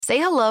Say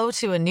hello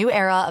to a new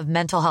era of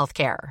mental health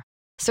care.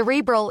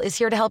 Cerebral is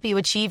here to help you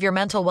achieve your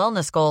mental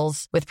wellness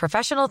goals with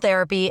professional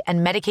therapy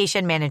and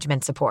medication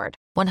management support.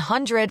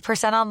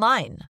 100%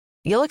 online.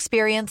 You'll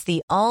experience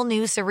the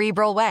all-new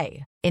Cerebral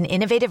Way, an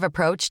innovative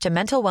approach to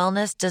mental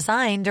wellness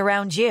designed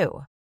around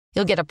you.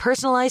 You'll get a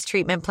personalized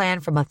treatment plan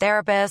from a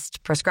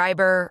therapist,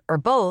 prescriber, or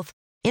both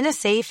in a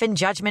safe and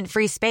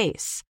judgment-free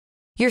space.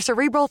 Your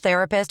Cerebral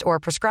therapist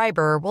or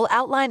prescriber will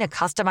outline a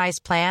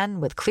customized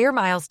plan with clear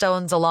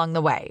milestones along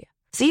the way,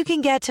 so you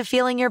can get to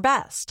feeling your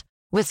best.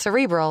 With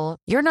Cerebral,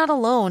 you're not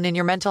alone in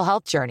your mental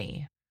health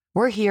journey.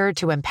 We're here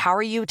to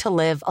empower you to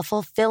live a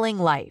fulfilling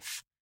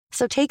life.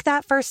 So take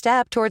that first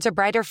step towards a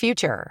brighter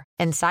future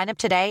and sign up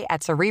today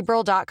at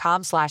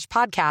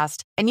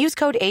Cerebral.com/podcast and use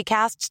code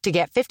ACAST to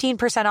get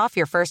 15% off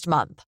your first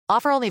month.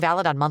 Offer only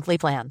valid on monthly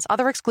plans.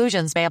 Other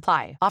exclusions may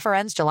apply. Offer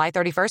ends July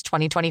 31st,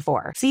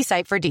 2024. See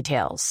site for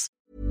details.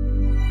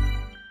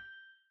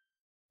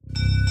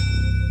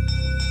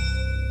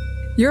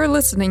 You're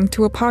listening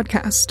to a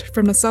podcast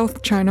from the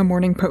South China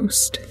Morning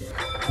Post.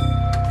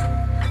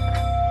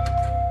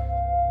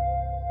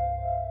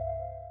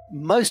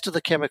 Most of the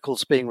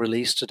chemicals being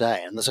released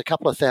today, and there's a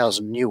couple of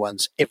thousand new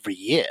ones every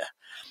year,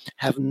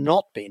 have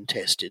not been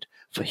tested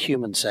for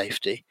human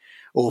safety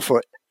or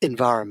for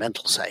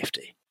environmental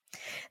safety.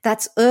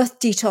 That's Earth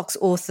Detox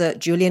author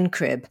Julian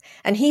Cribb,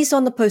 and he's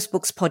on the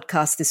Postbooks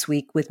podcast this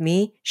week with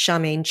me,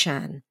 Charmaine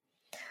Chan.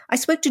 I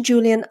spoke to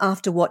Julian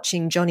after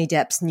watching Johnny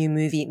Depp's new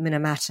movie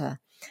Minamata,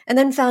 and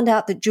then found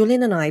out that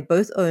Julian and I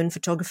both own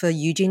photographer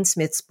Eugene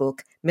Smith's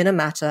book,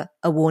 Minamata,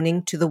 A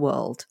Warning to the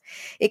World.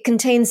 It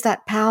contains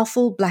that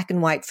powerful black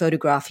and white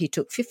photograph he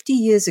took 50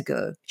 years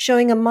ago,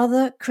 showing a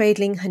mother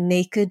cradling her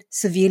naked,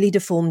 severely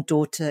deformed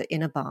daughter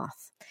in a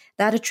bath.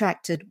 That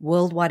attracted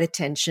worldwide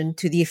attention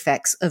to the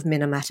effects of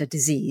Minamata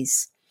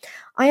disease.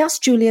 I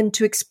asked Julian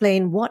to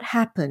explain what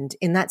happened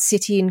in that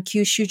city in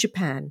Kyushu,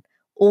 Japan,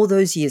 all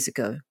those years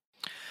ago.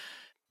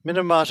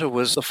 Minamata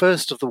was the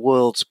first of the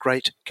world's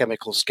great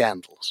chemical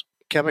scandals.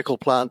 Chemical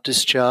plant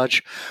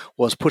discharge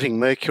was putting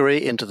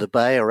mercury into the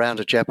bay around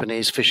a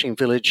Japanese fishing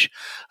village.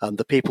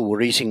 The people were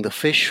eating the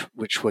fish,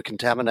 which were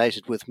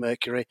contaminated with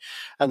mercury,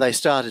 and they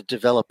started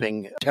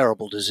developing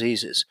terrible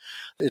diseases.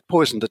 It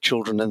poisoned the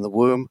children in the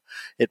womb.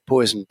 It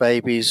poisoned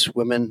babies,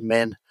 women,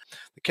 men.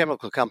 The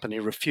chemical company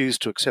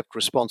refused to accept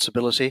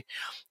responsibility.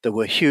 There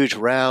were huge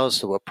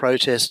rows, there were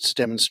protests,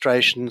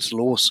 demonstrations,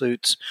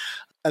 lawsuits.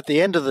 At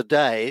the end of the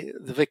day,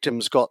 the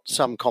victims got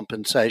some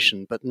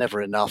compensation, but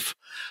never enough.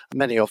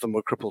 Many of them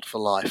were crippled for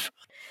life.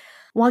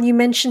 While you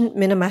mentioned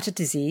Minamata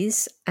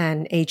disease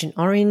and Agent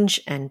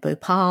Orange and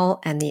Bhopal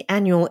and the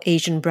annual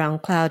Asian brown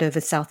cloud over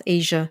South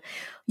Asia,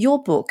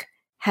 your book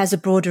has a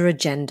broader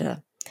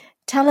agenda.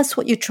 Tell us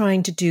what you're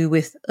trying to do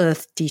with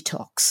Earth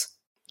Detox.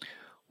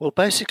 Well,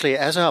 basically,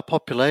 as our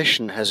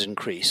population has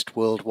increased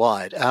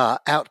worldwide, our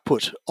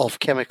output of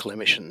chemical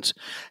emissions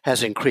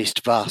has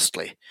increased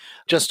vastly,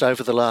 just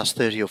over the last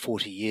 30 or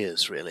 40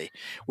 years, really.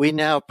 We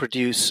now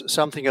produce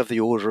something of the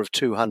order of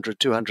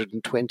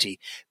 220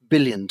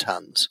 billion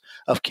tonnes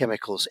of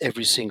chemicals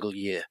every single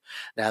year.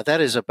 Now,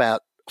 that is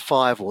about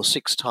 5 or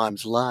 6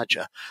 times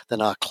larger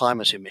than our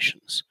climate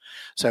emissions.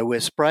 So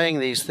we're spraying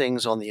these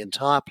things on the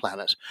entire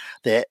planet.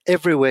 They're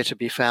everywhere to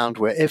be found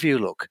wherever you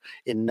look,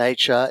 in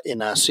nature,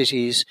 in our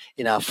cities,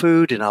 in our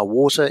food, in our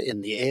water,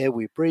 in the air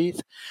we breathe.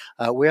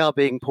 We are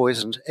being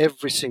poisoned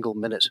every single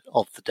minute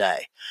of the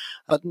day.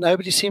 But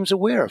nobody seems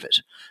aware of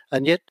it.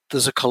 And yet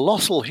there's a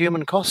colossal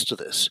human cost to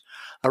this.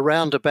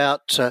 Around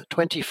about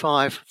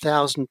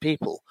 25,000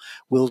 people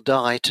will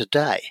die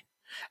today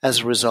as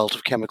a result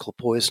of chemical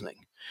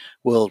poisoning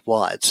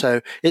worldwide.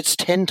 So it's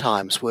 10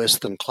 times worse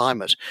than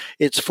climate.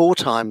 It's 4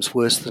 times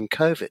worse than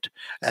COVID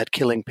at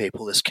killing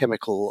people, this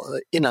chemical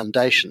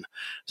inundation.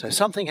 So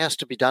something has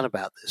to be done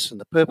about this.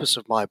 And the purpose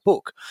of my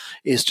book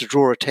is to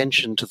draw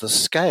attention to the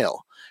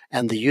scale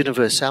and the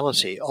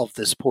universality of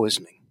this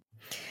poisoning.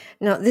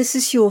 Now, this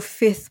is your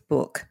 5th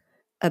book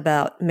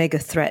about mega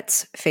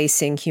threats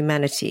facing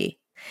humanity.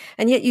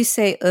 And yet you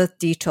say Earth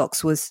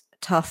Detox was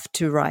tough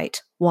to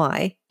write.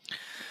 Why?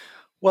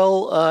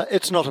 Well,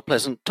 it's not a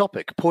pleasant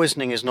topic.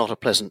 Poisoning is not a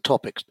pleasant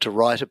topic to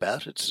write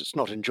about. It's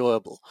not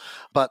enjoyable.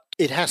 But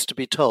it has to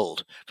be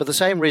told for the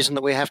same reason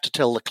that we have to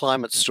tell the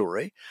climate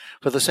story,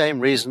 for the same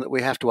reason that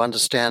we have to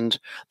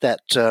understand that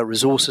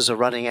resources are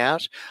running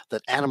out,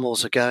 that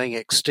animals are going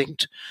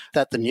extinct,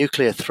 that the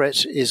nuclear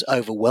threat is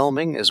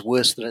overwhelming, is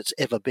worse than it's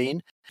ever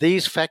been.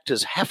 These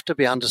factors have to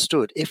be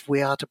understood if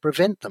we are to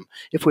prevent them,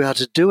 if we are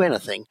to do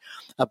anything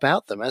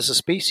about them as a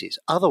species.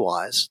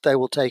 Otherwise, they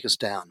will take us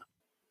down.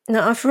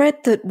 Now, I've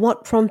read that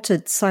what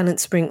prompted Silent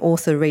Spring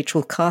author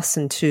Rachel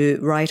Carson to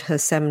write her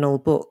seminal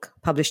book,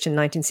 published in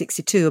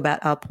 1962,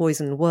 about our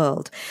poisoned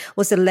world,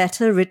 was a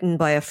letter written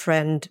by a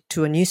friend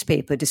to a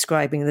newspaper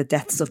describing the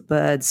deaths of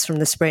birds from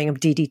the spraying of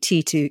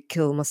DDT to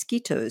kill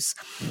mosquitoes.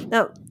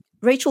 Now,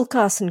 Rachel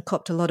Carson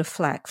copped a lot of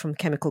flack from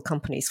chemical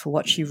companies for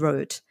what she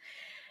wrote,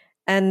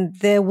 and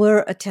there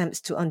were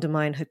attempts to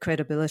undermine her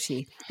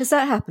credibility. Has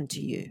that happened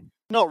to you?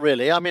 Not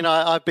really. I mean,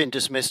 I've been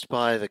dismissed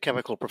by the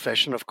chemical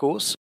profession, of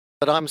course.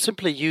 But I'm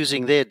simply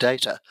using their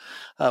data,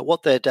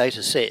 what their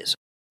data says.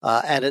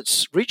 And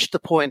it's reached the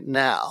point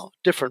now,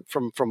 different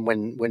from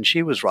when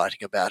she was writing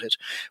about it,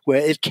 where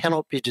it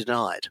cannot be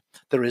denied.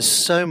 There is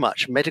so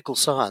much medical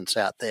science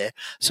out there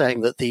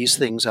saying that these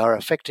things are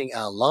affecting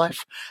our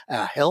life,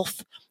 our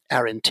health,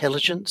 our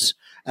intelligence,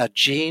 our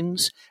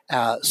genes,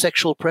 our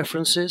sexual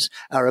preferences,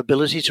 our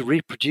ability to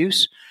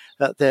reproduce.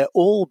 They're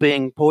all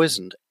being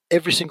poisoned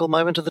every single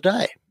moment of the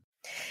day.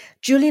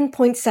 Julian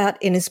points out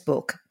in his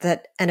book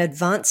that an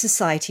advanced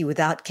society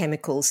without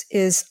chemicals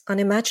is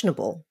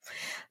unimaginable.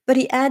 But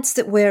he adds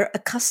that we're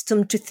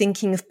accustomed to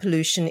thinking of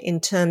pollution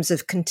in terms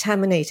of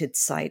contaminated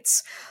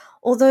sites,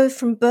 although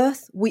from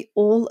birth we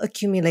all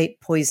accumulate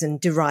poison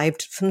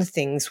derived from the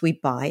things we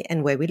buy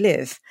and where we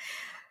live.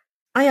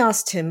 I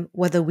asked him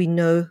whether we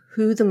know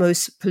who the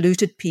most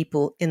polluted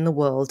people in the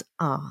world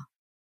are.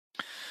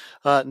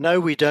 No,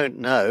 we don't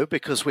know,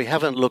 because we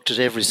haven't looked at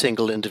every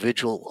single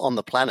individual on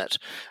the planet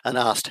and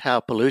asked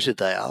how polluted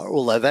they are,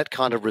 although that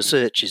kind of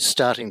research is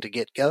starting to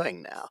get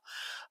going now.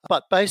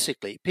 But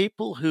basically,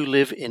 people who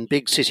live in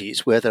big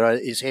cities where there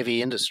is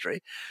heavy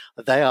industry,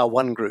 they are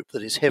one group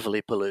that is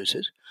heavily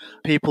polluted.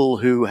 People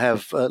who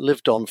have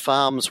lived on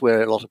farms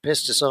where a lot of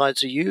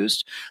pesticides are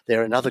used,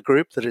 they're another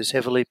group that is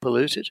heavily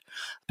polluted.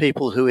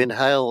 People who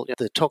inhale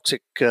the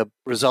toxic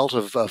result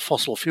of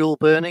fossil fuel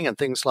burning and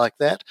things like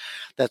that,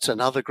 that's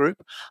another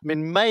group. I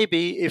mean,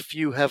 maybe if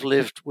you have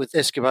lived with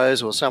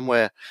Eskimos or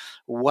somewhere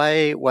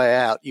way, way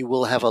out, you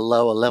will have a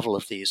lower level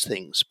of these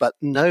things, but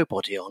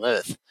nobody on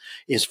Earth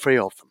is free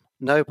of them.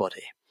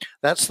 Nobody.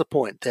 That's the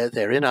point.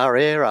 They're in our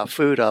air, our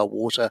food, our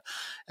water,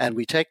 and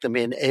we take them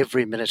in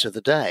every minute of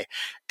the day.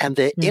 And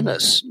they're in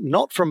us,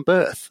 not from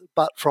birth,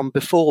 but from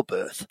before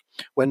birth.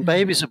 When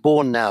babies are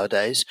born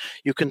nowadays,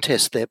 you can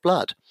test their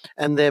blood,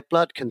 and their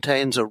blood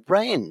contains a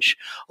range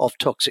of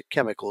toxic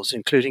chemicals,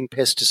 including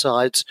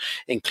pesticides,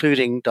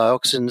 including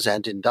dioxins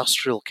and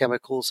industrial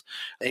chemicals,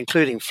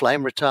 including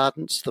flame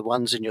retardants, the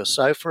ones in your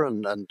sofa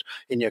and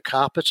in your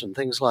carpet and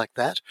things like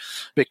that,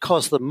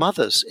 because the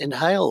mothers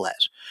inhale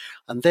that.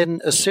 And then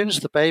as soon as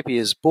the baby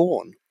is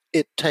born,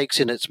 it takes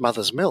in its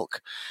mother's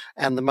milk,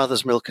 and the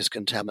mother's milk is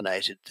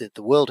contaminated.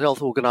 The World Health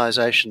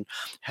Organization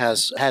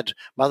has had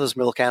mother's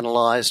milk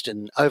analyzed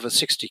in over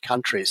 60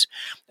 countries,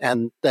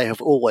 and they have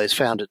always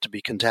found it to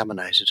be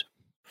contaminated.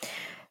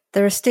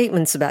 There are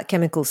statements about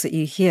chemicals that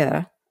you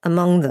hear.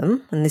 Among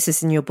them, and this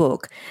is in your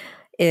book,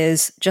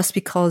 is just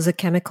because a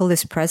chemical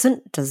is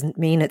present doesn't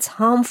mean it's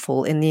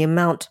harmful in the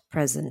amount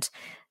present.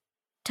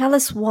 Tell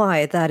us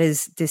why that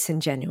is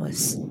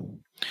disingenuous.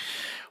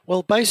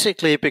 Well,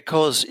 basically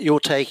because you're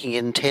taking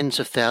in tens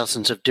of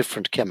thousands of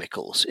different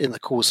chemicals in the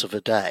course of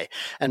a day,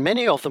 and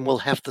many of them will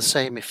have the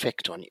same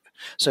effect on you.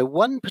 So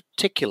one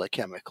particular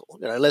chemical,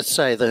 let's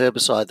say the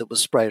herbicide that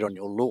was sprayed on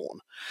your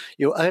lawn,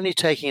 you're only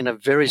taking in a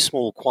very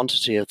small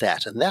quantity of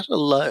that, and that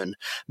alone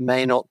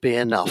may not be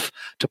enough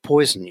to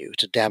poison you,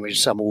 to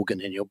damage some organ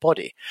in your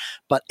body.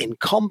 But in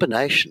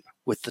combination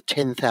with the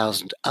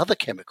 10,000 other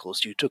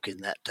chemicals you took in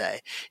that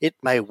day, it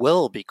may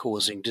well be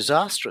causing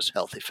disastrous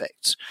health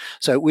effects.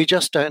 So we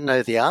just don't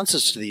know the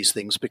answers to these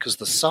things because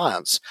the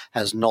science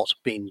has not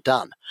been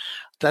done.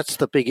 That's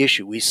the big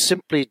issue. We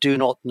simply do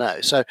not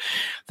know. So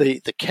the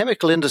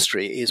chemical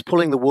industry is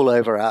pulling the wool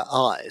over our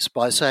eyes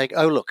by saying,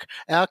 oh, look,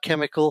 our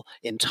chemical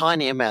in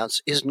tiny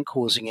amounts isn't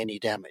causing any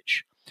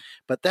damage.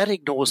 But that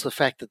ignores the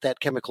fact that that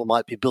chemical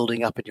might be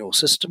building up in your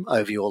system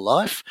over your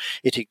life.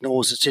 It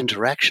ignores its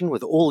interaction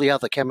with all the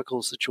other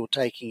chemicals that you're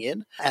taking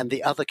in and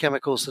the other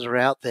chemicals that are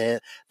out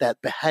there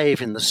that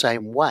behave in the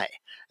same way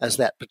as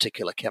that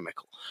particular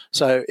chemical.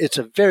 So it's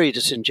a very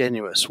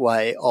disingenuous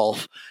way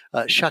of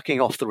shucking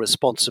off the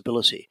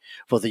responsibility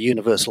for the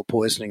universal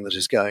poisoning that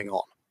is going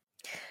on.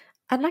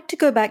 I'd like to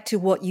go back to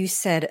what you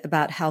said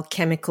about how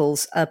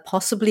chemicals are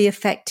possibly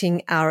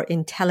affecting our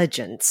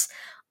intelligence.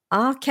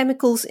 Are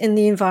chemicals in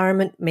the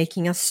environment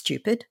making us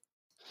stupid?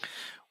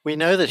 We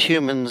know that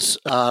humans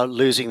are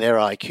losing their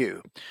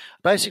IQ.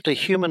 Basically,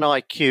 human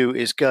IQ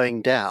is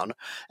going down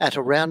at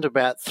around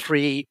about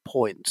 3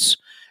 points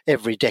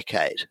every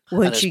decade.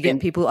 Won't you get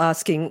people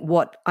asking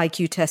what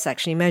IQ tests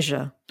actually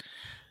measure?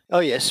 Oh,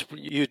 yes,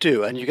 you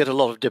do. And you get a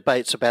lot of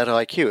debates about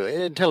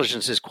IQ.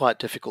 Intelligence is quite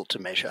difficult to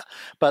measure.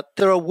 But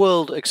there are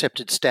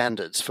world-accepted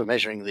standards for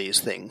measuring these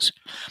things.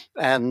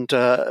 And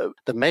the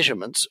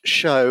measurements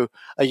show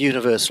a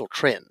universal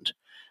trend,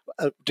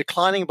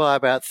 declining by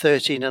about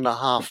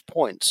 13.5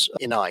 points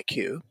in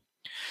IQ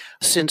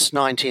since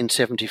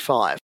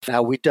 1975.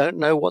 Now, we don't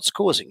know what's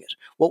causing it.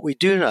 What we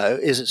do know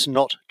is it's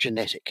not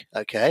genetic,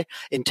 okay?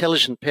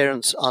 Intelligent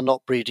parents are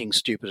not breeding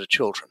stupider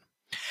children.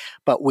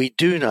 But we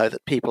do know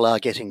that people are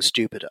getting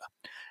stupider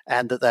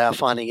and that they are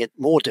finding it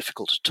more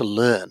difficult to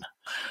learn.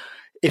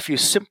 If you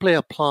simply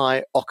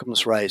apply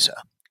Occam's razor,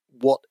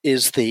 what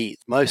is the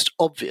most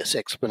obvious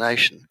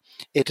explanation?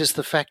 It is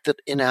the fact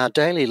that in our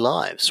daily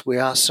lives we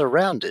are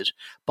surrounded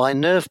by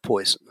nerve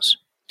poisons.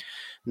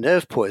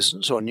 Nerve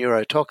poisons, or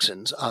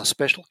neurotoxins, are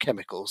special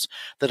chemicals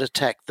that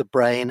attack the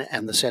brain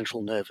and the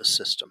central nervous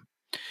system.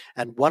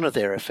 And one of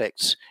their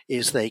effects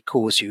is they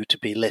cause you to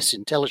be less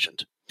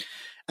intelligent.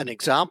 An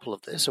example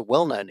of this, a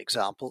well-known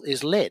example,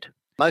 is lead.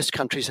 Most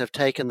countries have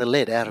taken the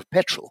lead out of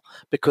petrol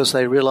because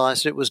they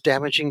realised it was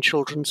damaging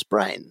children's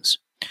brains.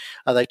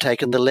 They've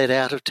taken the lead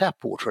out of tap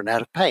water and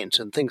out of paint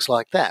and things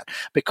like that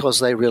because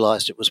they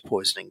realised it was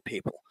poisoning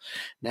people.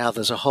 Now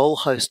there's a whole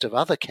host of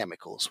other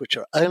chemicals which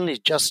are only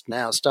just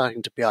now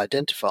starting to be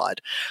identified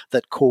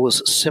that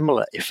cause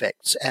similar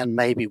effects and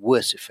maybe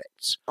worse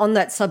effects. On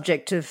that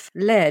subject of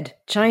lead,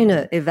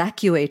 China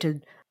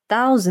evacuated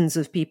thousands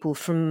of people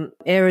from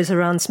areas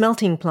around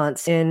smelting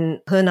plants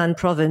in Henan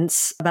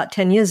province about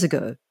 10 years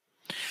ago.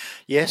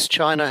 Yes,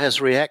 China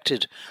has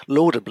reacted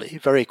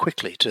laudably, very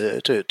quickly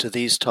to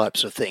these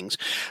types of things.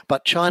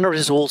 But China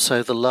is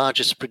also the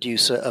largest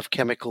producer of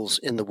chemicals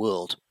in the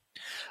world.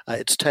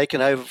 It's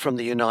taken over from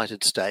the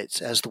United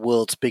States as the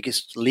world's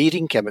biggest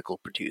leading chemical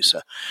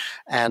producer,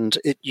 and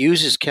it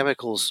uses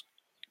chemicals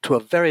to a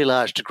very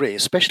large degree,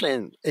 especially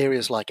in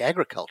areas like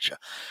agriculture.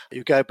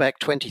 You go back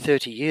 20,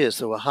 30 years,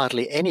 there were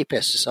hardly any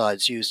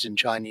pesticides used in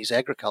Chinese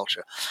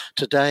agriculture.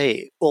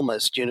 Today,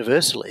 almost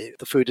universally,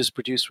 the food is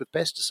produced with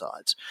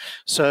pesticides.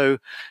 So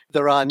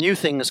there are new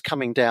things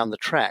coming down the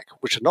track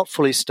which are not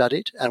fully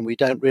studied and we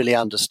don't really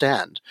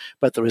understand,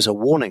 but there is a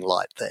warning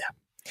light there.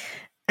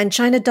 And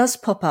China does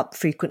pop up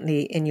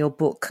frequently in your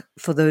book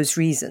for those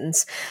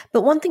reasons.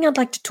 But one thing I'd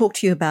like to talk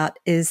to you about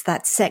is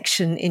that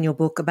section in your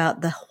book about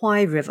the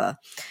Huai River,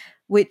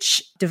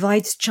 which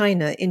divides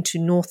China into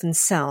north and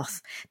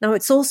south. Now,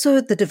 it's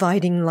also the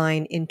dividing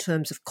line in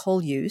terms of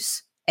coal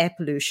use, air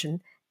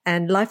pollution,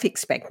 and life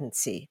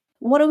expectancy.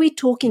 What are we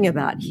talking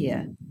about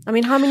here? I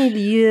mean, how many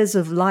years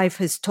of life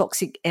has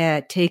toxic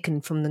air taken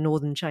from the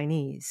northern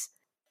Chinese?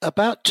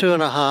 About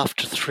 2.5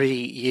 to 3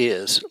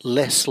 years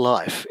less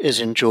life is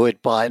enjoyed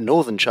by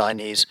northern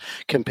Chinese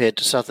compared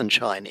to southern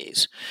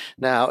Chinese.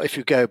 Now, if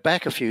you go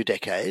back a few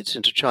decades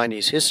into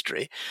Chinese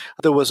history,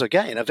 there was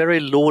again a very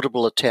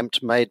laudable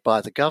attempt made by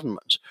the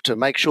government to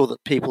make sure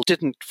that people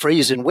didn't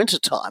freeze in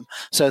wintertime.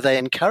 So they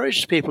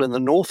encouraged people in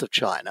the north of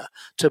China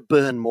to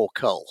burn more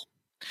coal.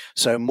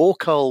 So more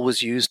coal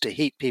was used to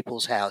heat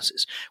people's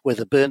houses,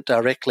 whether burnt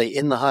directly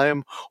in the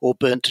home or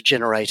burnt to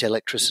generate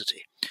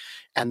electricity.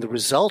 And the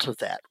result of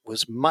that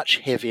was much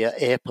heavier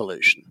air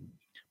pollution,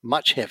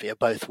 much heavier,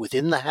 both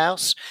within the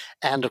house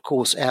and, of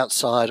course,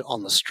 outside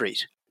on the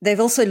street. They've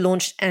also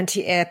launched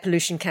anti-air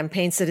pollution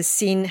campaigns that have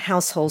seen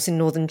households in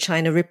northern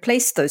China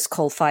replace those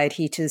coal-fired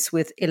heaters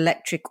with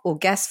electric or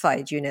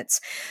gas-fired units.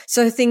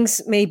 So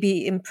things may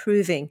be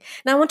improving.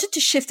 Now, I wanted to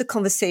shift the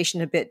conversation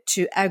a bit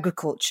to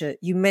agriculture.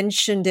 You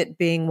mentioned it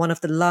being one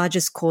of the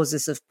largest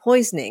causes of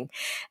poisoning,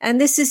 and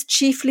this is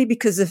chiefly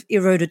because of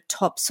eroded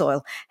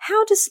topsoil.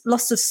 How does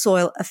loss of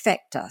soil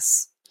affect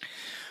us?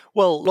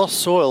 Well, lost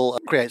soil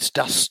creates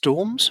dust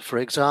storms, for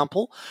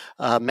example.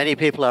 Many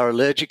people are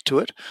allergic to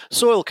it.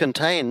 Soil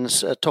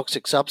contains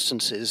toxic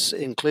substances,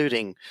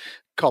 including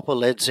copper,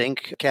 lead,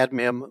 zinc,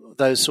 cadmium,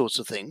 those sorts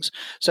of things.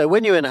 So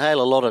when you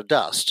inhale a lot of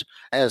dust,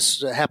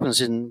 as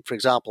happens in, for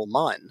example,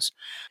 mines,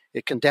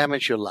 it can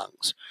damage your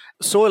lungs.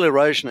 Soil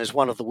erosion is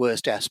one of the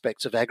worst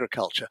aspects of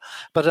agriculture.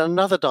 But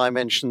another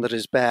dimension that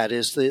is bad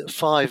is the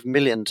 5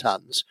 million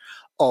tonnes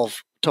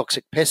of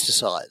toxic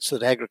pesticides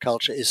that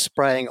agriculture is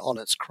spraying on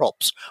its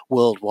crops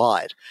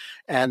worldwide.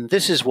 And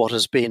this is what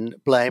has been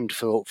blamed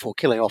for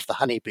killing off the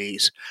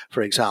honeybees,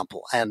 for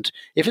example. And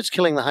if it's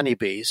killing the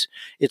honeybees,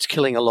 it's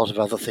killing a lot of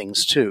other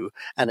things too,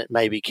 and it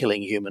may be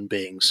killing human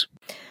beings.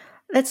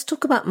 Let's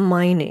talk about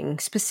mining,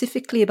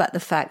 specifically about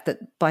the fact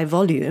that by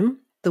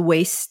volume, the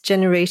waste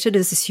generated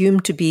is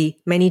assumed to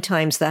be many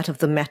times that of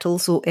the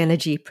metals or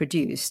energy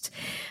produced.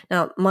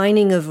 Now,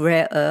 mining of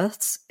rare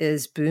earths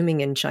is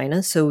booming in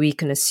China, so we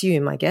can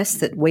assume, I guess,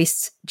 that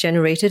waste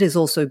generated is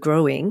also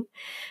growing.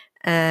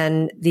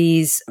 And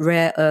these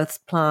rare earth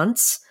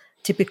plants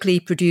typically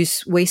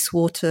produce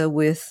wastewater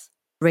with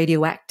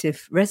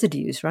radioactive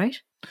residues, right?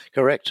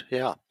 Correct,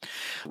 yeah.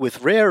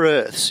 With rare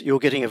earths, you're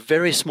getting a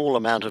very small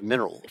amount of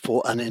mineral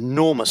for an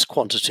enormous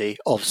quantity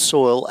of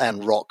soil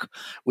and rock,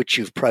 which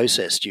you've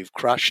processed, you've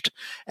crushed,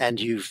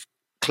 and you've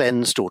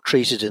cleansed or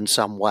treated in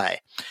some way.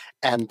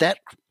 And that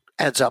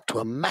adds up to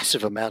a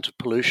massive amount of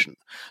pollution.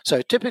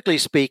 So typically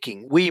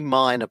speaking, we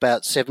mine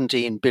about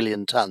 17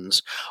 billion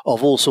tonnes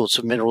of all sorts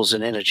of minerals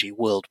and energy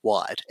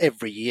worldwide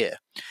every year.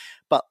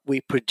 But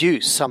we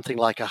produce something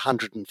like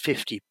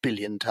 150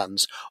 billion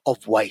tonnes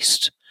of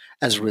waste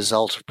as a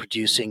result of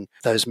producing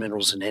those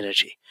minerals and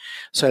energy.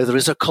 So there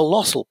is a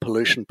colossal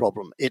pollution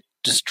problem. It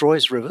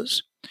destroys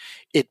rivers,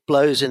 it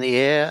blows in the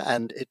air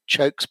and it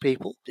chokes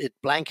people, it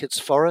blankets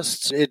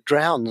forests, it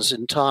drowns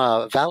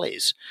entire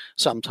valleys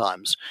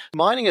sometimes.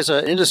 Mining is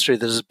an industry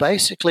that has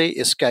basically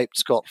escaped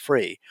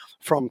scot-free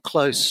from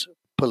close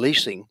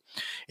policing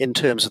in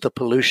terms of the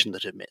pollution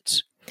that it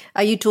emits.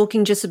 Are you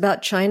talking just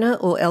about China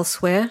or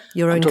elsewhere,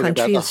 your own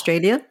country,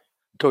 Australia?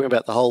 talking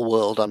about the whole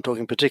world. I'm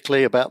talking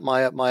particularly about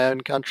my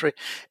own country.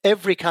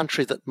 Every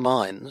country that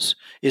mines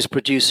is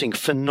producing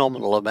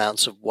phenomenal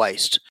amounts of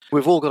waste.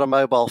 We've all got a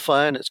mobile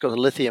phone. It's got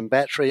a lithium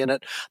battery in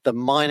it. The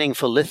mining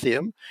for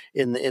lithium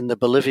in the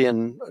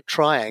Bolivian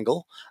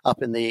triangle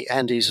up in the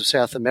Andes of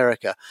South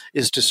America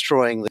is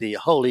destroying the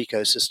whole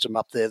ecosystem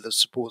up there that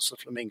supports the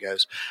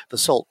flamingos. The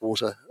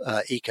saltwater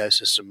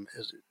ecosystem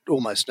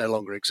almost no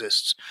longer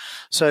exists.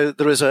 So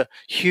there is a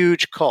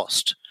huge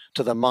cost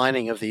to the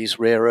mining of these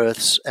rare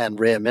earths and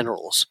rare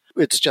minerals.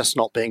 It's just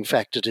not being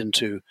factored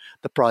into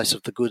the price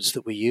of the goods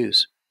that we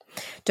use.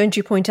 Don't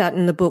you point out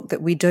in the book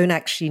that we don't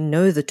actually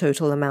know the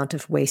total amount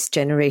of waste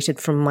generated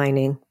from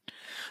mining?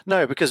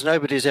 No, because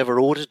nobody's ever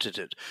audited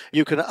it.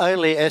 You can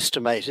only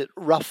estimate it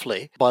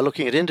roughly by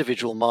looking at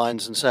individual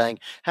mines and saying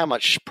how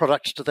much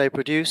product do they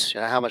produce,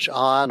 how much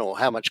iron or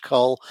how much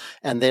coal,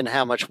 and then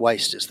how much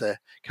waste is there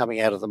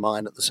coming out of the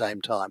mine at the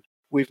same time.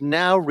 We've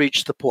now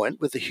reached the point,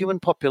 with the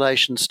human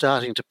population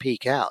starting to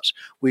peak out,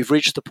 we've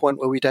reached the point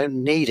where we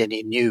don't need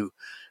any new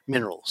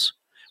minerals.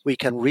 We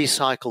can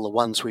recycle the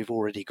ones we've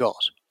already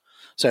got.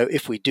 So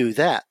if we do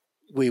that,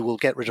 we will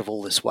get rid of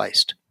all this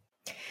waste.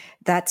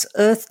 That's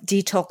Earth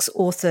Detox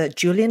author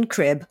Julian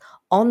Cribb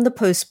on the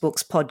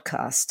Postbooks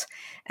podcast.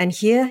 And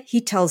here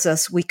he tells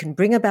us we can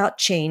bring about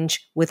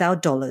change with our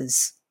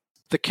dollars.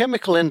 The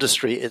chemical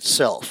industry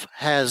itself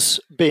has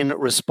been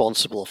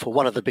responsible for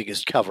one of the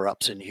biggest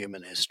cover-ups in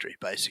human history,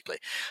 basically.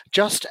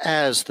 Just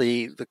as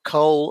the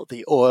coal,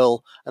 the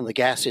oil, and the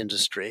gas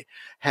industry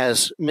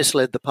has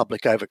misled the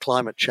public over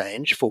climate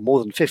change for more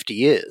than 50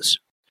 years,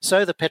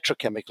 so the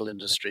petrochemical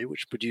industry,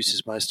 which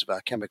produces most of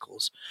our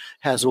chemicals,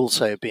 has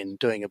also been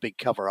doing a big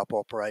cover-up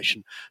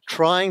operation,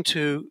 trying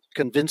to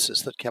convince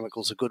us that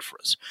chemicals are good for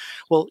us.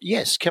 Well,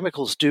 yes,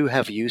 chemicals do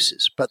have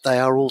uses, but they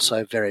are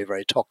also very,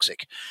 very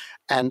toxic.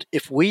 And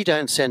if we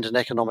don't send an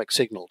economic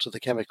signal to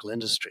the chemical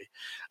industry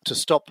to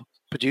stop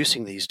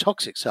producing these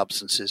toxic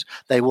substances,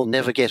 they will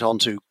never get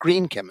onto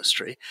green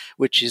chemistry,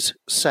 which is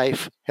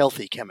safe,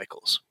 healthy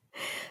chemicals.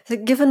 So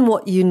given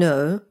what you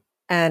know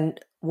and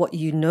what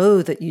you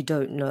know that you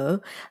don't know,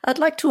 I'd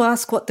like to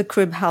ask what the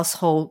Cribb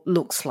household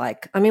looks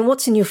like. I mean,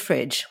 what's in your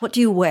fridge? What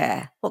do you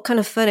wear? What kind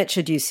of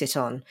furniture do you sit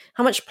on?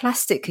 How much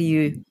plastic are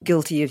you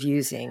guilty of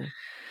using?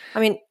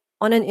 I mean,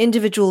 on an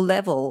individual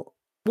level,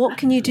 what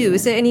can you do?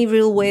 Is there any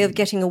real way of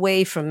getting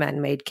away from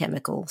man-made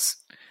chemicals?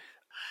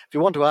 If you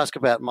want to ask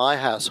about my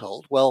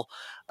household, well,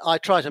 I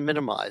try to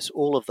minimize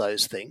all of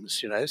those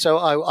things, So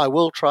I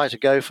will try to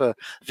go for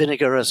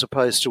vinegar as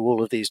opposed to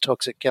all of these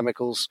toxic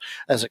chemicals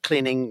as a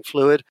cleaning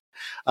fluid.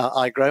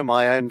 I grow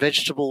my own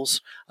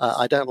vegetables.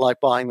 I don't like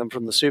buying them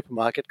from the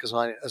supermarket because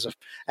as an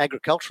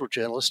agricultural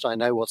journalist, I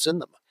know what's in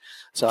them.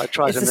 So I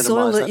try to minimize that. Is the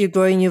soil that you're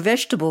growing your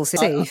vegetables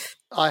safe?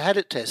 I had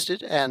it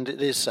tested, and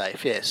it is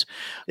safe, yes.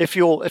 If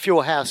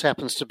your house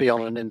happens to be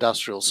on an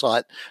industrial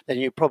site, then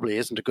it probably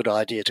isn't a good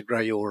idea to grow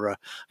your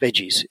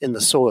veggies in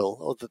the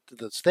soil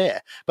that's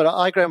there. But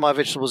I grow my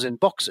vegetables in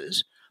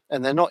boxes,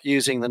 and they're not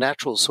using the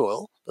natural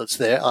soil that's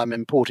there. I'm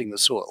importing the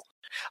soil.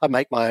 I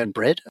make my own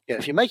bread.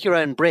 If you make your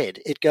own bread,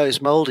 it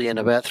goes mouldy in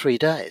about 3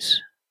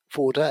 days,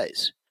 4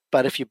 days.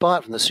 But if you buy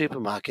it from the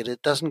supermarket,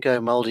 it doesn't go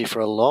mouldy for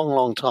a long,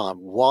 long time.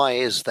 Why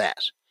is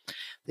that?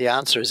 The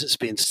answer is it's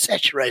been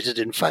saturated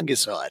in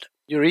fungicide.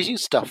 You're eating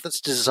stuff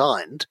that's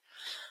designed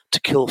to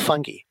kill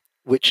fungi,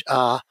 which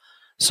are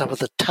some of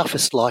the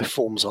toughest life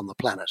forms on the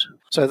planet.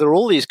 So there are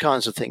all these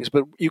kinds of things,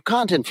 but you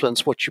can't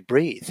influence what you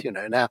breathe,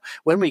 Now,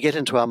 when we get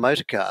into our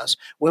motor cars,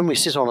 when we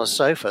sit on a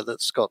sofa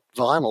that's got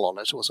vinyl on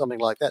it or something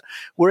like that,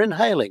 we're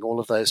inhaling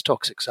all of those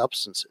toxic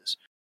substances.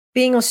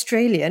 Being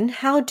Australian,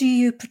 how do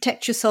you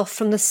protect yourself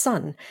from the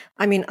sun?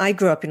 I mean, I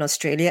grew up in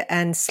Australia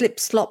and slip,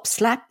 slop,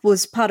 slap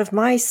was part of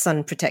my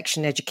sun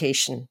protection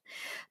education.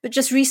 But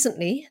just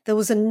recently, there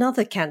was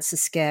another cancer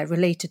scare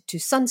related to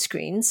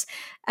sunscreens,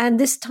 and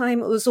this time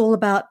it was all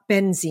about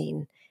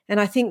benzene, and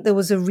I think there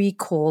was a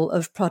recall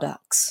of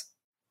products.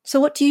 So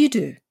what do you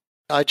do?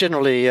 I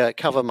generally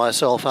cover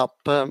myself up,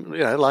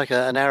 like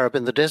an Arab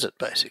in the desert,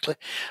 basically,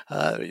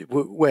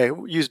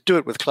 where you do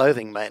it with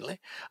clothing mainly.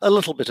 A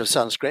little bit of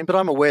sunscreen, but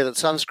I'm aware that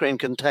sunscreen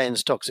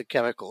contains toxic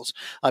chemicals.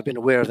 I've been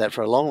aware of that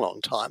for a long, long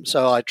time,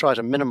 so I try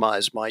to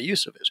minimize my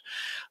use of it.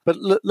 But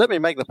let me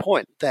make the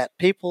point that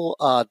people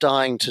are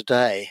dying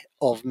today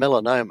of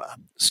melanoma,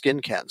 skin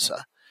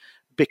cancer,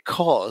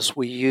 because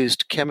we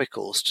used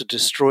chemicals to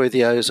destroy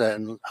the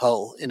ozone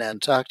hole in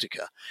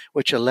Antarctica,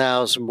 which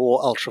allows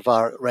more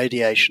ultraviolet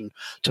radiation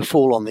to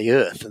fall on the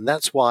Earth. And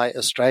that's why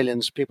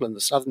Australians, people in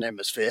the Southern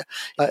Hemisphere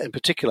in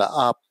particular,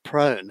 are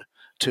prone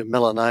to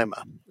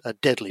melanoma, a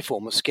deadly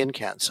form of skin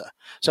cancer.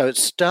 So it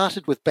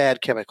started with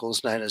bad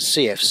chemicals known as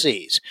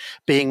CFCs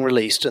being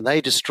released, and they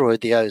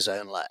destroyed the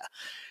ozone layer.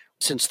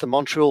 Since the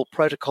Montreal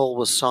Protocol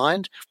was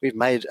signed, we've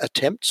made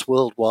attempts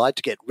worldwide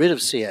to get rid of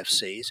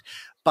CFCs,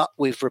 but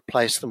we've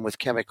replaced them with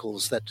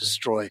chemicals that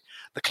destroy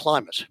the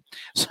climate.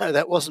 So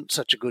that wasn't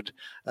such a good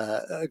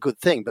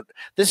thing. But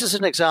this is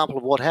an example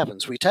of what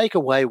happens. We take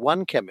away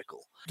one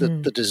chemical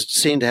that is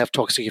seen to have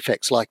toxic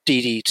effects, like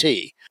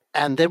DDT.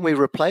 And then we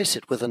replace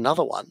it with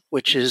another one,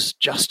 which is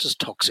just as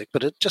toxic,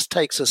 but it just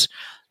takes us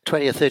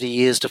 20 or 30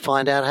 years to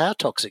find out how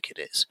toxic it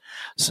is.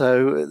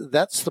 So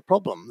that's the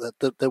problem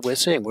that we're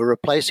seeing. We're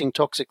replacing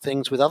toxic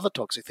things with other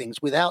toxic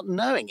things without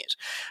knowing it.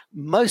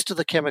 Most of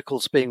the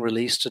chemicals being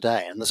released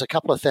today, and there's a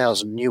couple of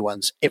thousand new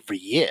ones every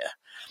year,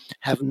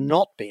 have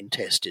not been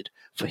tested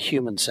for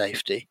human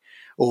safety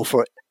or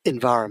for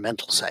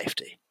environmental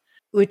safety.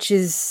 Which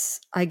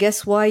is, I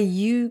guess, why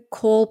you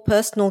call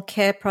personal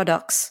care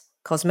products,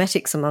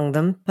 cosmetics among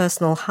them,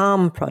 personal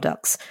harm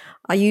products.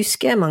 Are you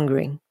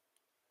scaremongering?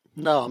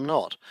 No, I'm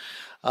not.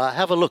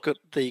 Have a look at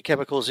the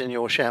chemicals in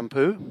your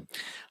shampoo.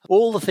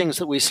 All the things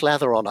that we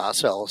slather on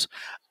ourselves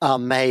are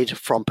made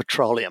from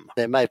petroleum.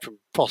 They're made from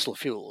fossil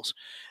fuels.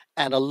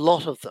 And a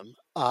lot of them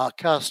are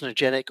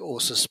carcinogenic or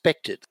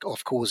suspected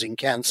of causing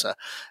cancer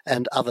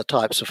and other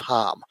types of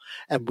harm.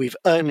 And we've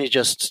only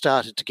just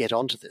started to get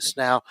onto this.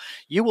 Now,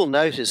 you will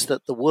notice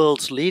that the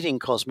world's leading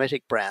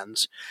cosmetic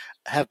brands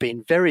have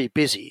been very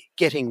busy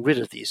getting rid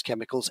of these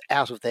chemicals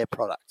out of their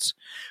products.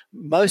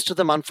 Most of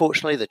them,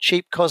 unfortunately, the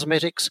cheap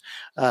cosmetics,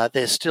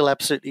 they're still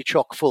absolutely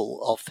chock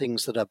full of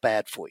things that are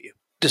bad for you.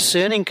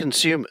 Discerning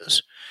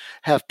consumers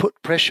have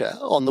put pressure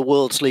on the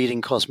world's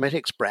leading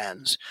cosmetics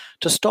brands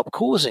to stop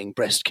causing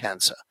breast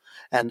cancer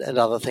and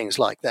other things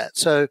like that.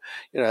 So,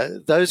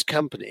 those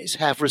companies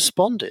have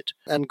responded,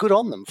 and good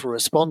on them for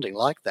responding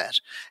like that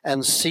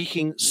and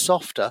seeking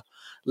softer,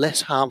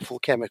 less harmful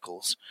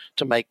chemicals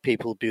to make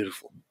people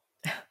beautiful.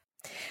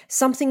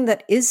 Something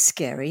that is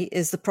scary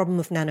is the problem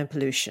of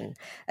nanopollution.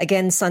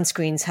 Again,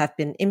 sunscreens have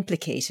been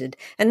implicated,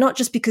 and not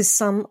just because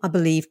some are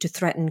believed to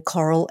threaten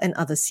coral and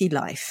other sea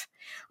life.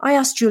 I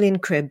asked Julian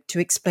Cribb to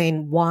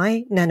explain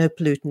why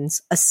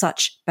nanopollutants are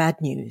such bad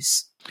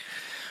news.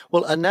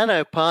 Well, a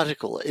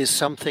nanoparticle is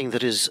something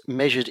that is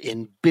measured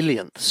in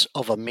billionths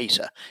of a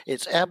metre.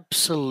 It's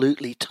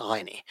absolutely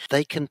tiny.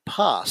 They can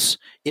pass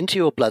into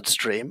your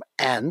bloodstream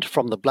and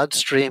from the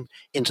bloodstream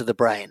into the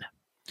brain.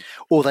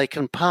 Or they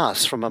can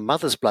pass from a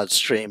mother's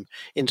bloodstream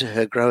into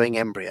her growing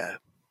embryo.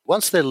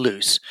 Once they're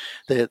loose,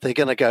 they're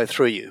going to go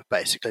through you,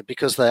 basically,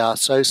 because they are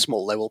so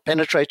small. They will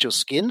penetrate your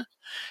skin,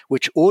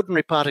 which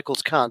ordinary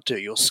particles can't do.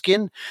 Your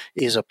skin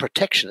is a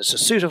protection. It's a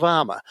suit of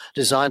armor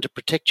designed to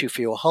protect you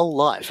for your whole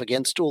life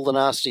against all the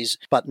nasties,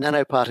 but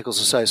nanoparticles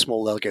are so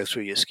small they'll go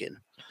through your skin.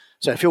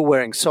 So if you're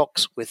wearing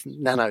socks with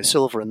nano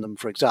silver in them,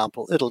 for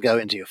example, it'll go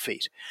into your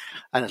feet,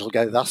 and it'll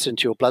go thus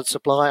into your blood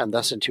supply and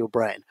thus into your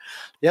brain.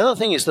 The other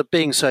thing is that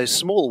being so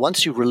small,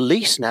 once you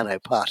release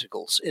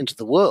nanoparticles into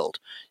the world,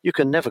 you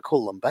can never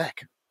call them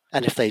back.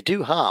 And if they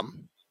do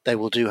harm, they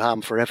will do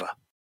harm forever.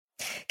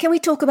 Can we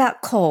talk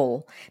about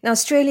coal? Now,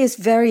 Australia is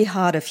very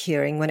hard of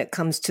hearing when it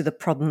comes to the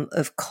problem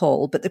of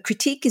coal, but the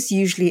critique is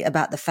usually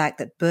about the fact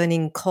that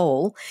burning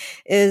coal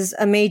is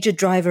a major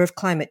driver of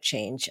climate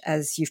change,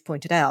 as you've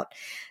pointed out.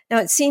 Now,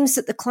 it seems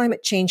that the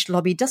climate change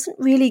lobby doesn't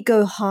really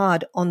go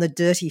hard on the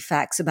dirty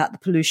facts about the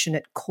pollution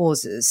it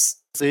causes.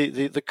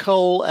 The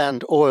coal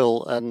and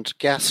oil and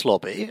gas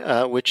lobby,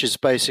 which is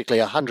basically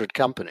 100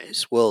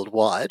 companies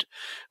worldwide,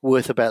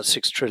 worth about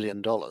 $6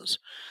 trillion,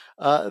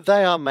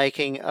 they are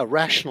making a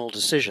rational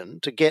decision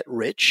to get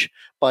rich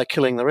by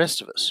killing the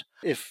rest of us.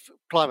 If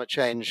climate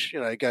change,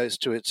 goes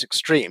to its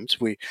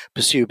extremes, we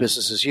pursue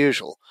business as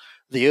usual,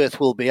 the earth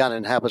will be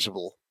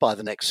uninhabitable by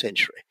the next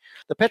century.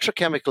 The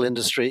petrochemical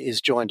industry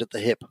is joined at the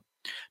hip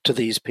to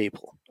these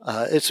people.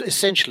 It's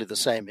essentially the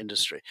same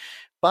industry.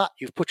 But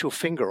you've put your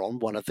finger on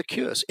one of the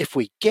cures. If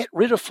we get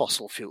rid of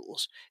fossil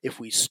fuels, if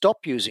we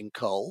stop using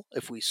coal,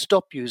 if we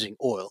stop using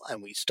oil,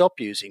 and we stop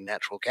using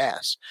natural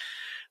gas,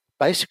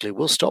 basically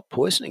we'll stop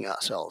poisoning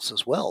ourselves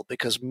as well,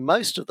 because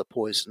most of the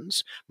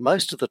poisons,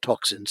 most of the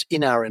toxins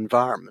in our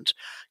environment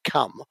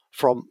come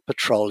from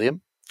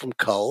petroleum, from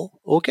coal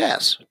or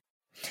gas.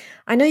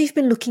 I know you've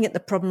been looking at the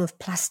problem of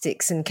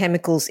plastics and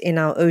chemicals in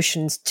our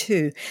oceans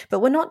too, but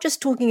we're not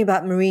just talking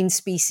about marine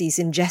species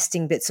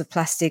ingesting bits of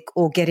plastic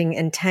or getting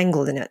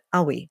entangled in it,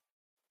 are we?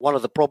 One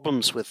of the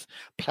problems with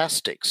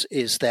plastics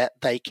is that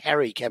they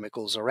carry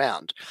chemicals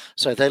around.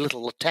 So they're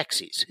little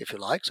taxis, if you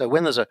like. So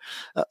when there's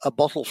a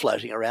bottle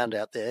floating around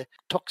out there,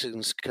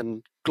 toxins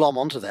can glom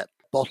onto that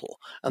bottle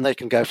and they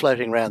can go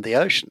floating around the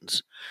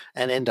oceans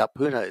and end up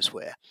who knows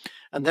where.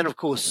 And then, of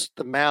course,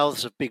 the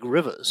mouths of big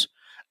rivers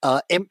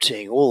are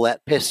emptying all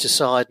that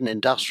pesticide and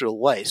industrial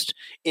waste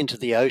into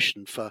the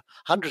ocean for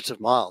hundreds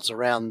of miles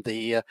around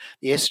the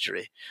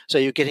estuary. So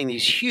you're getting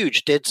these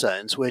huge dead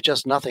zones where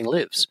just nothing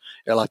lives,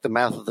 like the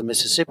mouth of the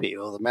Mississippi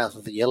or the mouth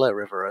of the Yellow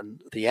River and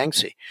the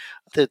Yangtze.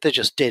 They're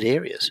just dead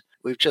areas.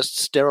 We've just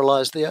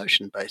sterilized the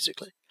ocean,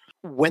 basically.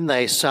 When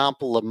they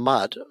sample the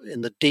mud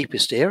in the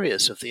deepest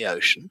areas of the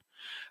ocean,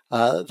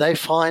 they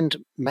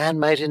find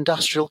man-made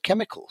industrial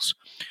chemicals.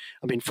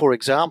 I mean, for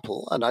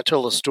example, and I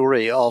tell the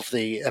story of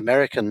the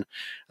American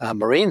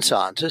marine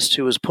scientist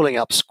who was pulling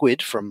up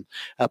squid from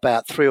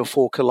about 3 or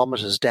 4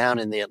 kilometers down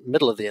in the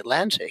middle of the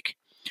Atlantic,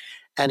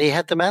 and he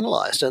had them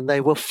analyzed, and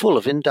they were full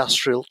of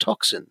industrial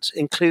toxins,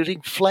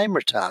 including flame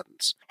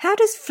retardants. How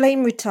does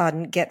flame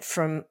retardant get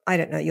from,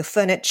 your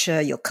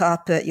furniture, your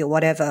carpet, your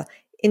whatever,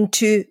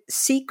 into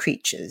sea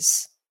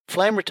creatures?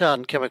 Flame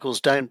retardant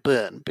chemicals don't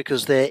burn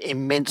because they're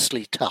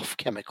immensely tough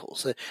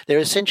chemicals. They're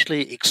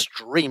essentially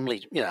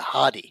extremely,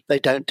 hardy. They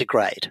don't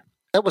degrade.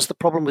 That was the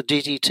problem with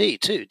DDT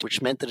too,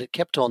 which meant that it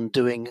kept on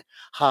doing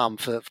harm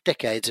for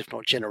decades, if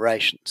not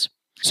generations.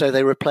 So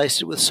they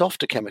replaced it with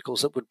softer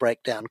chemicals that would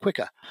break down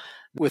quicker.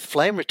 With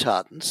flame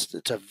retardants,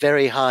 it's a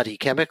very hardy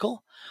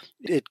chemical.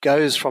 It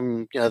goes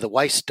from the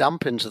waste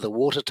dump into the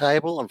water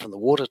table, and from the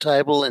water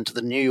table into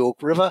the New York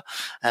River,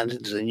 and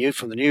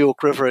from the New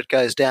York River it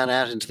goes down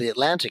out into the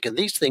Atlantic. And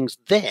these things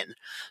then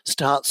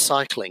start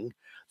cycling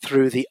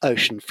through the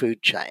ocean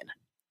food chain.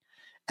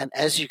 And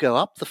as you go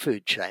up the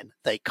food chain,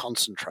 they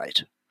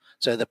concentrate.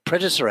 So the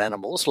predator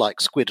animals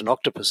like squid and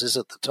octopuses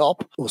at the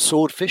top, or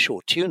swordfish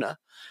or tuna,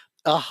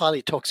 are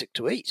highly toxic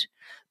to eat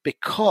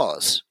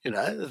because,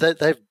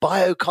 they've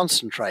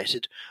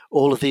bioconcentrated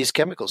all of these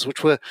chemicals,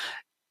 which were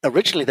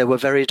originally they were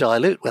very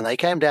dilute. When they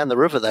came down the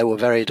river, they were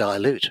very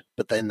dilute,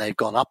 but then they've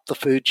gone up the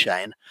food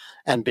chain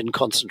and been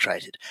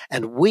concentrated.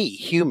 And we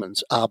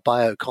humans are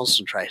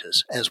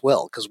bioconcentrators as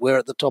well because we're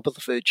at the top of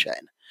the food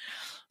chain.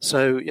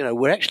 So,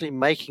 we're actually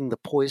making the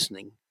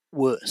poisoning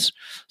worse.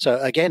 So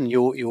again,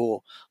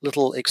 your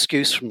little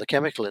excuse from the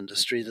chemical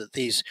industry that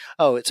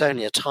it's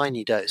only a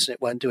tiny dose and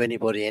it won't do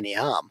anybody any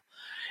harm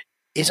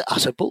is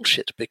utter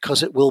bullshit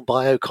because it will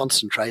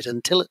bioconcentrate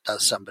until it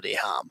does somebody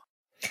harm.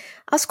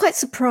 I was quite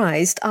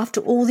surprised,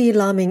 after all the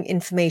alarming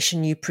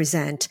information you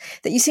present,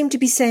 that you seem to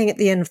be saying at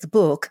the end of the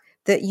book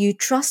that you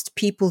trust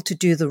people to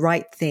do the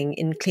right thing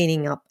in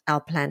cleaning up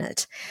our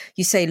planet.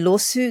 You say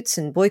lawsuits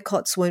and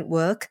boycotts won't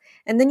work,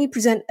 and then you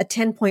present a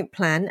 10-point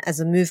plan as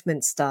a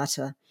movement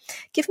starter.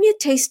 Give me a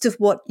taste of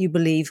what you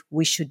believe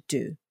we should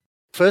do.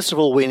 First of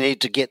all, we need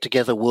to get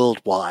together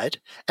worldwide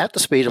at the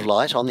speed of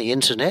light on the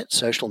internet,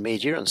 social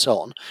media and so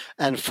on,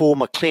 and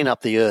form a Clean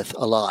Up the Earth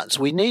alliance.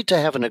 We need to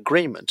have an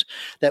agreement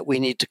that we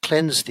need to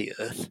cleanse the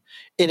earth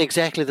in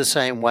exactly the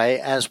same way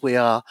as we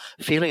are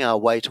feeling our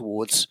way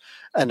towards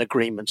an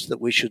agreement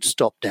that we should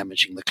stop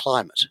damaging the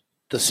climate.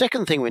 The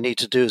second thing we need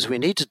to do is we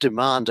need to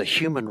demand a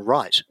human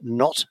right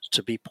not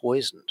to be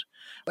poisoned.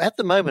 At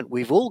the moment,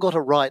 we've all got a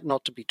right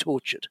not to be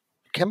tortured.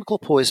 Chemical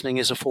poisoning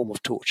is a form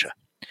of torture.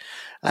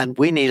 And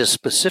we need a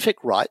specific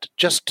right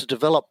just to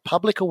develop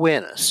public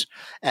awareness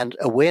and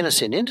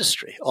awareness in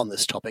industry on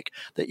this topic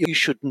that you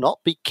should not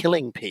be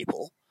killing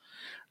people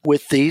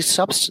with these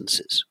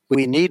substances.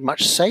 We need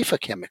much safer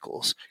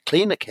chemicals,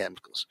 cleaner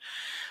chemicals.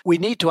 We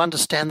need to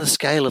understand the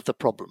scale of the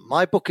problem.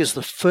 My book is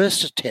the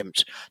first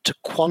attempt to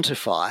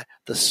quantify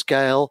the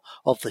scale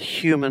of the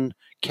human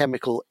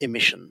chemical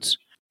emissions.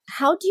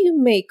 How do you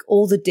make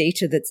all the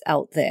data that's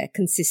out there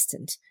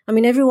consistent? I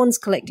mean, everyone's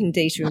collecting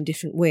data in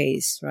different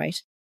ways,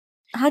 right?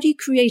 How do you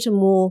create a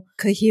more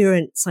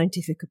coherent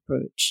scientific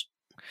approach?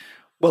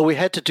 Well, we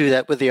had to do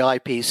that with the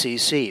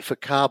IPCC for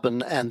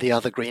carbon and the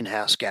other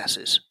greenhouse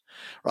gases.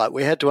 Right,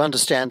 we had to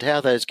understand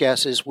how those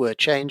gases were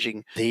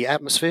changing the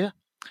atmosphere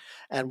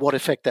and what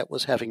effect that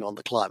was having on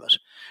the climate.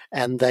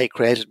 And they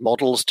created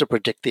models to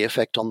predict the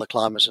effect on the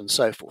climate and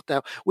so forth.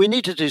 Now, we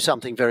need to do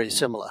something very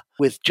similar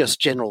with just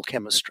general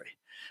chemistry,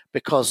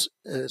 because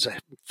there's a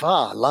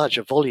far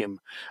larger volume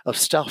of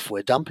stuff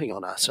we're dumping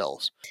on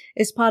ourselves.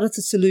 Is part of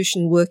the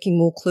solution working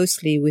more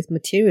closely with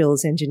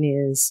materials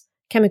engineers,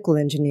 chemical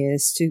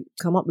engineers, to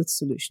come up with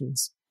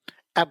solutions?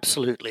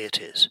 Absolutely it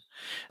is.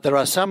 There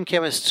are some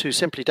chemists who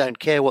simply don't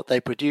care what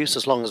they produce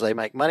as long as they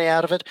make money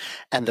out of it,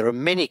 and there are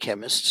many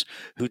chemists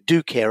who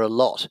do care a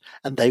lot,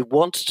 and they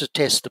want to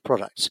test the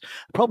products.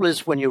 The problem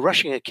is when you're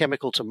rushing a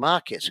chemical to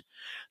market,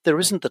 there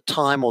isn't the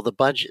time or the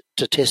budget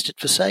to test it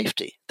for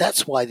safety.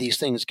 That's why these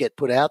things get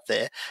put out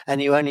there,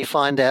 and you only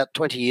find out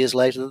 20 years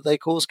later that they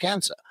cause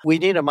cancer. We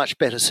need a much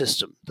better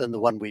system than the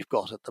one we've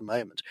got at the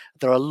moment.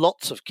 There are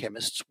lots of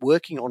chemists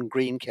working on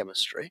green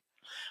chemistry,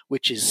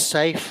 which is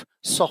safe,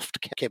 soft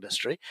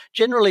chemistry,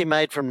 generally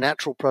made from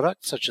natural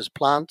products such as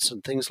plants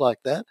and things like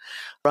that,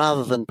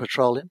 rather than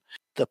petroleum.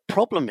 The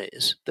problem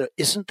is there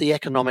isn't the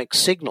economic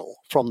signal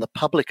from the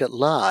public at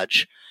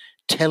large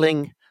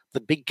telling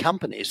the big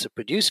companies that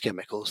produce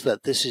chemicals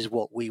that this is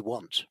what we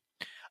want.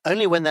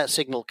 Only when that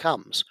signal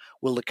comes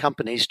will the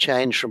companies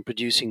change from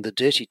producing the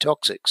dirty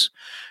toxics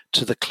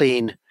to the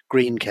clean,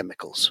 green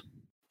chemicals.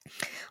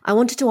 I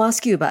wanted to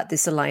ask you about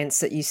this alliance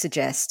that you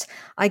suggest.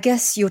 I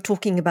guess you're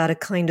talking about a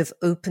kind of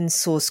open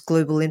source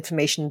global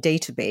information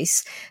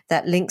database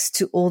that links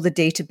to all the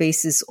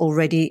databases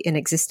already in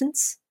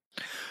existence?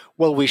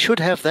 Well, we should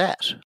have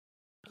that.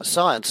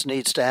 Science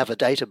needs to have a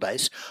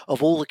database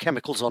of all the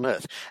chemicals on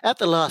Earth. At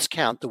the last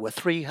count, there were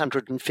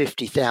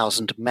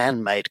 350,000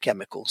 man-made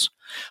chemicals,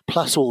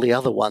 plus all the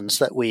other ones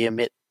that we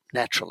emit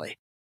naturally.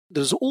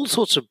 There's all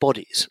sorts of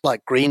bodies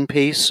like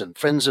Greenpeace and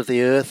Friends of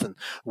the Earth and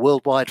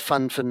Worldwide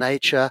Fund for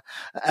Nature,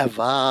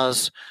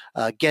 Avars,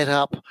 Get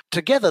Up.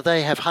 Together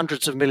they have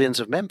hundreds of millions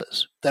of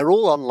members. They're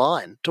all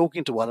online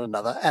talking to one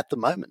another at the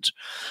moment.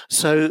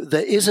 So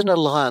there is an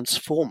alliance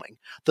forming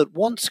that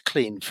wants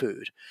clean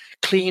food,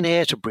 clean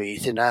air to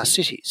breathe in our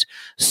cities,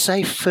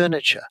 safe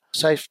furniture,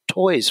 safe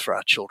toys for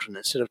our children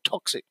instead of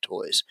toxic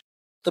toys.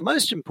 The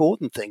most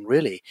important thing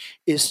really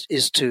is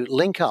to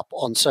link up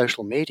on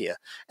social media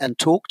and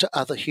talk to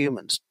other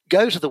humans.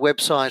 Go to the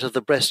website of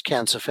the Breast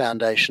Cancer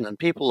Foundation and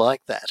people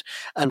like that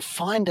and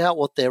find out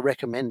what they're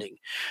recommending.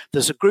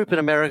 There's a group in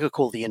America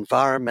called the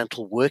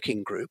Environmental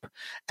Working Group,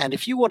 and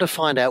if you want to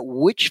find out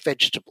which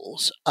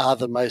vegetables are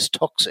the most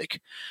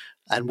toxic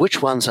and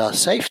which ones are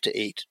safe to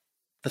eat,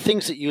 the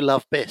things that you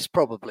love best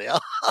probably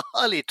are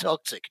highly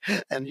toxic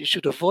and you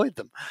should avoid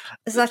them.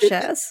 Such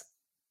as?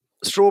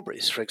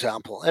 Strawberries, for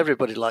example.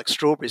 Everybody likes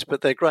strawberries, but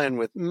they're grown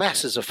with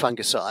masses of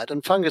fungicide,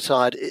 and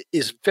fungicide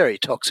is very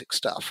toxic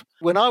stuff.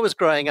 When I was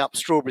growing up,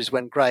 strawberries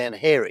went grey and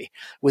hairy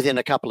within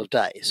a couple of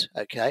days,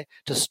 okay?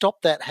 To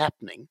stop that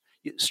happening,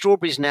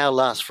 strawberries now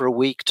last for a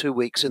week, 2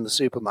 weeks in the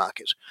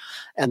supermarket,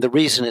 and the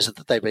reason is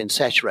that they've been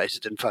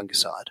saturated in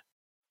fungicide.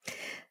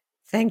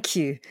 Thank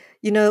you.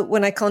 You know,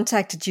 when I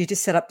contacted you to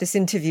set up this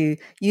interview,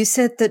 you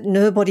said that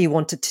nobody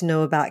wanted to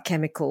know about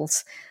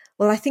chemicals.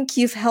 Well, I think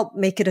you've helped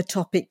make it a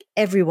topic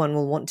everyone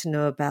will want to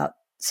know about.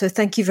 So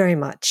thank you very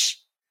much.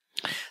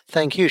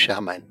 Thank you,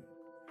 Charmaine.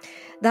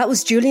 That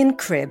was Julian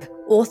Cribb,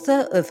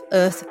 author of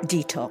Earth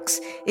Detox.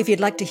 If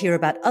you'd like to hear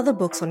about other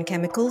books on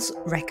chemicals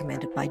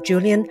recommended by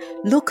Julian,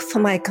 look for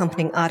my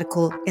accompanying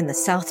article in the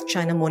South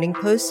China Morning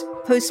Post,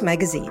 Post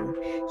Magazine.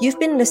 You've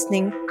been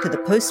listening to the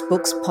Post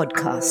Books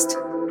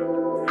podcast.